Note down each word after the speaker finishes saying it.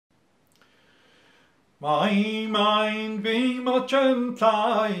My mind be much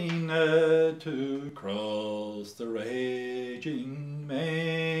inclined to cross the raging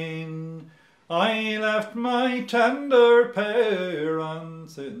main. I left my tender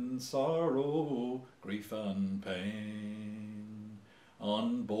parents in sorrow, grief and pain.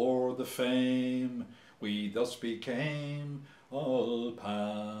 On board the Fame we thus became all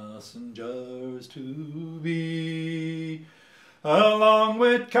passengers to be, along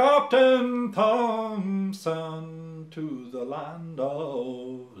with Captain Thompson to the land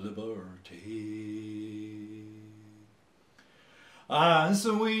of liberty. As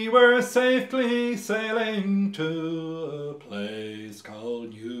we were safely sailing to a place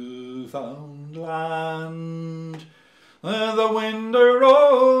called Newfoundland, the wind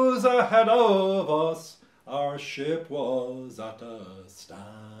arose ahead of us, our ship was at a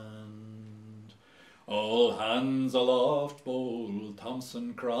stand. All hands aloft, bold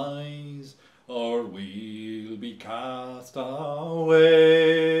Thompson cries, or we'll be cast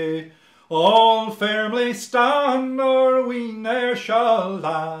away. All firmly stand, or we ne'er shall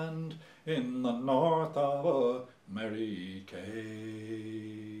land in the north of America.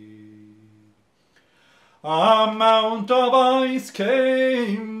 A mount of ice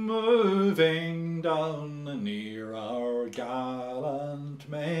came moving down near our gallant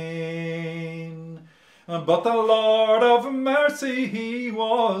main, but the Lord of mercy, he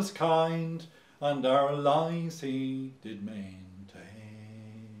was kind, and our lives he did maintain.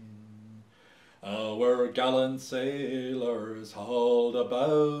 Our gallant sailors hauled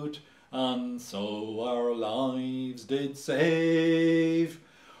about, and so our lives did save,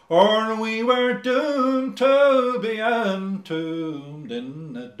 or we were doomed to be entombed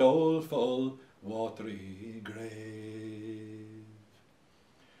in a doleful, watery grave.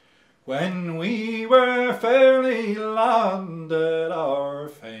 When we were fairly landed, our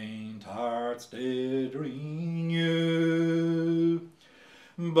faint hearts did renew.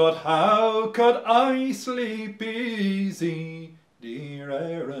 But how could I sleep easy, dear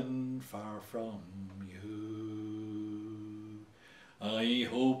Erin, far from you? I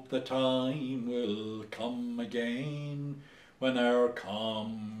hope the time will come again when our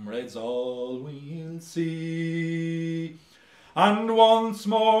comrades all we'll see, and once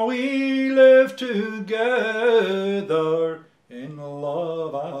more we live together in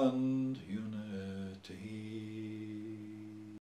love and